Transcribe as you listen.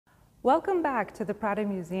Welcome back to the Prado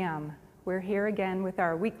Museum. We're here again with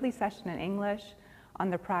our weekly session in English on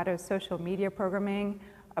the Prado social media programming,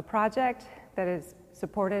 a project that is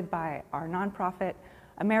supported by our nonprofit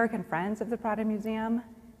American Friends of the Prado Museum.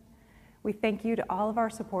 We thank you to all of our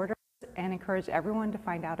supporters and encourage everyone to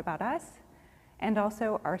find out about us and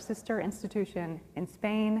also our sister institution in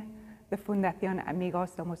Spain, the Fundación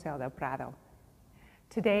Amigos del Museo del Prado.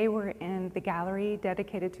 Today we're in the gallery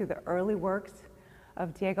dedicated to the early works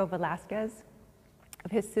of Diego Velázquez,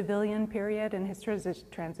 of his civilian period and his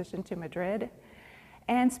transition to Madrid,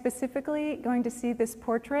 and specifically going to see this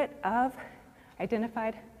portrait of,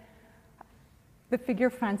 identified, the figure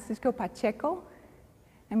Francisco Pacheco.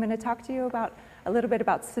 I'm going to talk to you about a little bit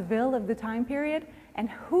about Seville of the time period and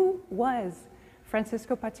who was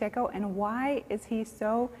Francisco Pacheco and why is he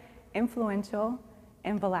so influential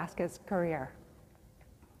in Velázquez's career.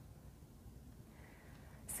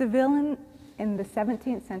 Seville in the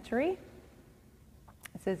 17th century.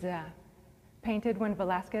 This is painted when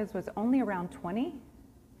Velázquez was only around 20.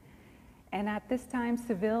 And at this time,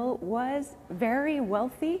 Seville was very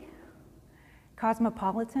wealthy,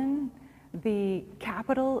 cosmopolitan. The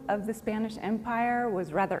capital of the Spanish Empire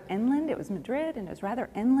was rather inland. It was Madrid, and it was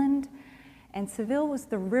rather inland. And Seville was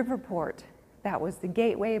the river port that was the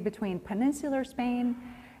gateway between peninsular Spain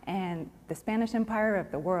and the Spanish Empire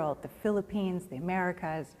of the world, the Philippines, the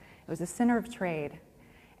Americas. It was a center of trade.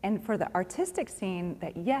 And for the artistic scene,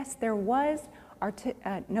 that yes, there was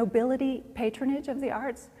nobility patronage of the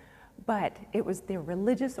arts, but it was the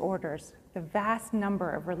religious orders, the vast number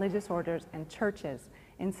of religious orders and churches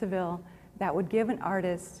in Seville that would give an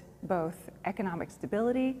artist both economic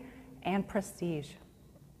stability and prestige.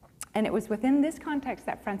 And it was within this context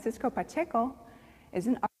that Francisco Pacheco is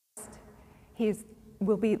an artist. He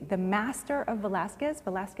will be the master of Velázquez.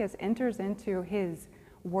 Velázquez enters into his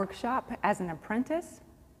workshop as an apprentice.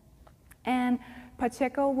 And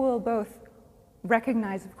Pacheco will both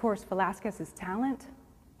recognize, of course, Velázquez's talent,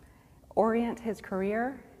 orient his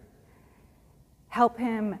career, help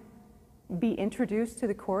him be introduced to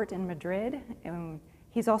the court in Madrid. And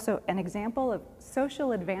he's also an example of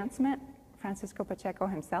social advancement, Francisco Pacheco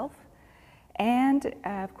himself. And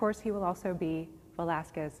of course, he will also be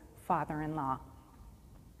Velázquez's father-in-law.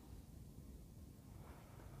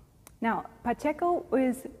 Now, Pacheco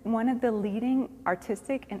is one of the leading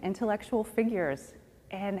artistic and intellectual figures.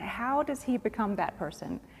 And how does he become that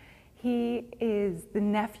person? He is the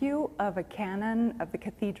nephew of a canon of the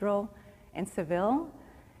cathedral in Seville,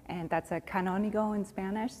 and that's a canónigo in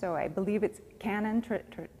Spanish, so I believe it's canon,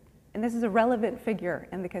 and this is a relevant figure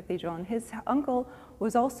in the cathedral. And his uncle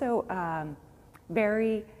was also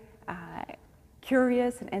very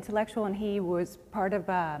curious and intellectual, and he was part of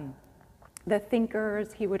the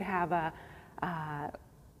thinkers. He would have a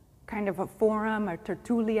kind of a forum, a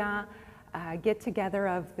tertulia, get together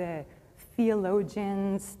of the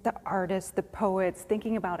theologians, the artists, the poets,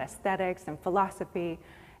 thinking about aesthetics and philosophy.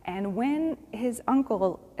 And when his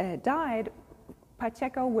uncle died,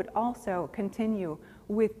 Pacheco would also continue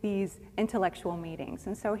with these intellectual meetings.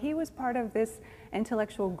 And so he was part of this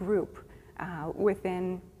intellectual group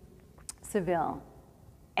within Seville.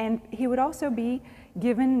 And he would also be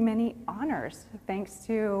given many honors thanks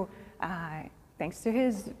to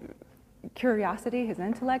his curiosity, his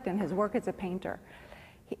intellect, and his work as a painter.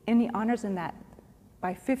 Any honors in that.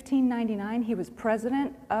 By 1599, he was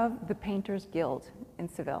president of the Painters Guild in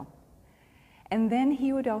Seville. And then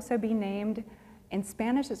he would also be named, in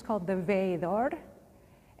Spanish it's called the veedor,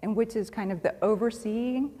 and which is kind of the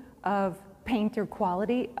overseeing of painter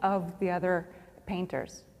quality of the other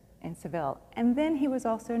painters in Seville. And then he was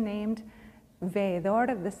also named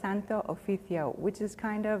veedor of the Santo Oficio, which is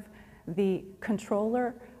kind of the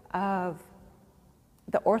controller of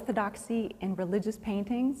the orthodoxy in religious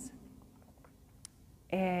paintings.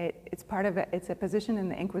 It's a position in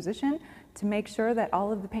the Inquisition to make sure that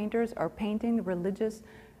all of the painters are painting the religious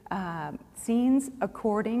scenes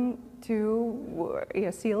according to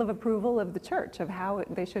a seal of approval of the church of how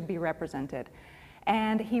they should be represented.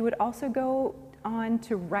 And he would also go on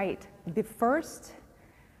to write the first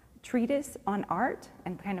treatise on art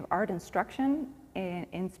and kind of art instruction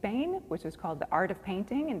in Spain, which is called The Art of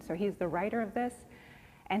Painting, and so he's the writer of this.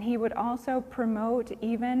 And he would also promote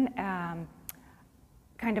even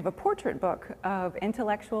kind of a portrait book of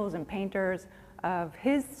intellectuals and painters of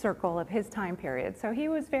his circle, of his time period. So he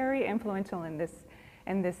was very influential in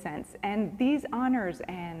this sense. And these honors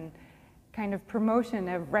and kind of promotion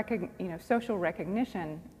of social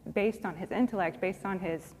recognition based on his intellect, based on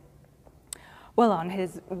his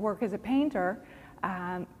work as a painter,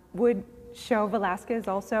 would show Velázquez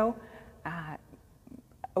also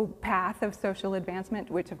a path of social advancement,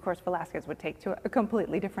 which of course Velázquez would take to a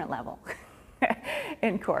completely different level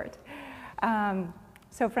in court.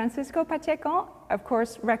 So Francisco Pacheco, of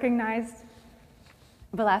course, recognized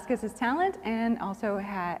Velázquez's talent and also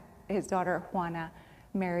had his daughter Juana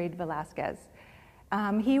married Velázquez.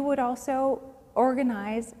 He would also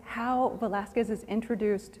organize how Velázquez is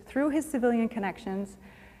introduced through his civilian connections,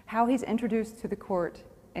 how he's introduced to the court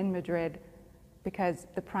in Madrid, because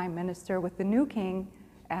the prime minister with the new king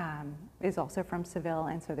is also from Seville,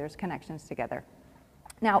 and so there's connections together.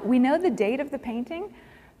 Now, we know the date of the painting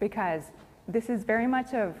because this is very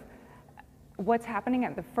much of what's happening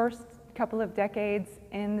at the first couple of decades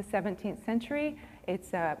in the 17th century.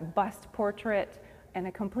 It's a bust portrait and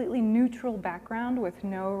a completely neutral background with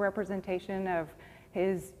no representation of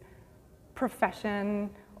his profession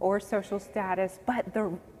or social status, but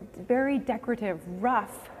the very decorative,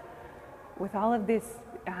 rough, with all of this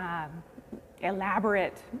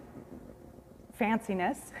elaborate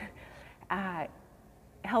fanciness,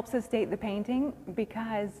 helps us date the painting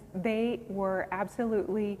because they were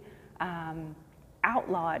absolutely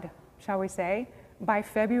outlawed, shall we say, by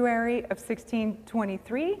February of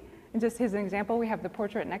 1623. And just as an example, we have the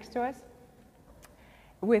portrait next to us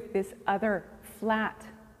with this other flat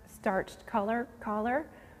starched collar,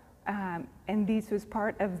 and these was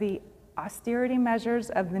part of the austerity measures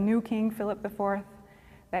of the new king, Philip IV,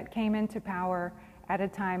 that came into power at a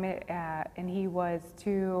time, and he was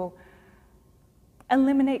to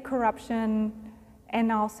eliminate corruption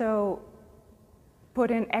and also put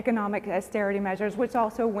in economic austerity measures, which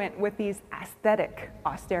also went with these aesthetic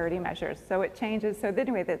austerity measures. So it changes. So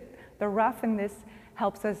anyway, the rough in this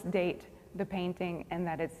helps us date the painting, and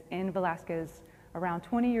that it's in Velázquez, around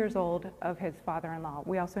 20 years old, of his father-in-law.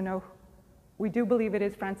 We also know, we do believe it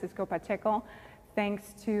is Francisco Pacheco,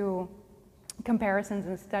 thanks to comparisons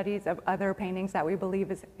and studies of other paintings that we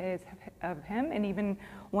believe is of him, and even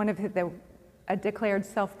one of a declared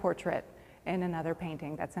self-portrait in another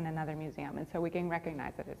painting that's in another museum, and so we can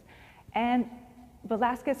recognize it as. And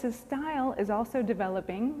Velázquez's style is also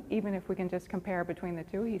developing, even if we can just compare between the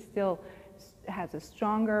two. He still has a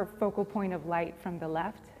stronger focal point of light from the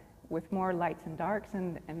left, with more lights and darks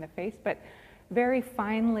in the face, but very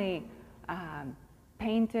finely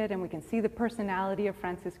painted, and we can see the personality of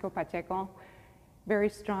Francisco Pacheco. Very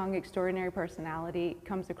strong, extraordinary personality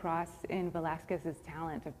comes across in Velázquez's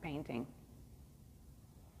talent of painting.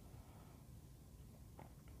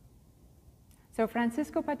 So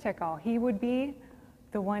Francisco Pacheco, he would be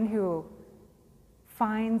the one who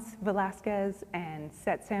finds Velázquez and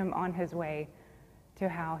sets him on his way to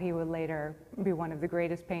how he would later be one of the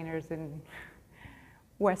greatest painters in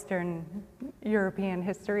Western European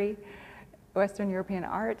history, Western European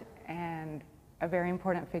art, and a very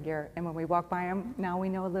important figure. And when we walk by him, now we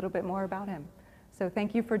know a little bit more about him. So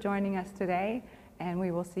thank you for joining us today, and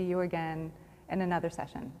we will see you again in another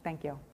session. Thank you.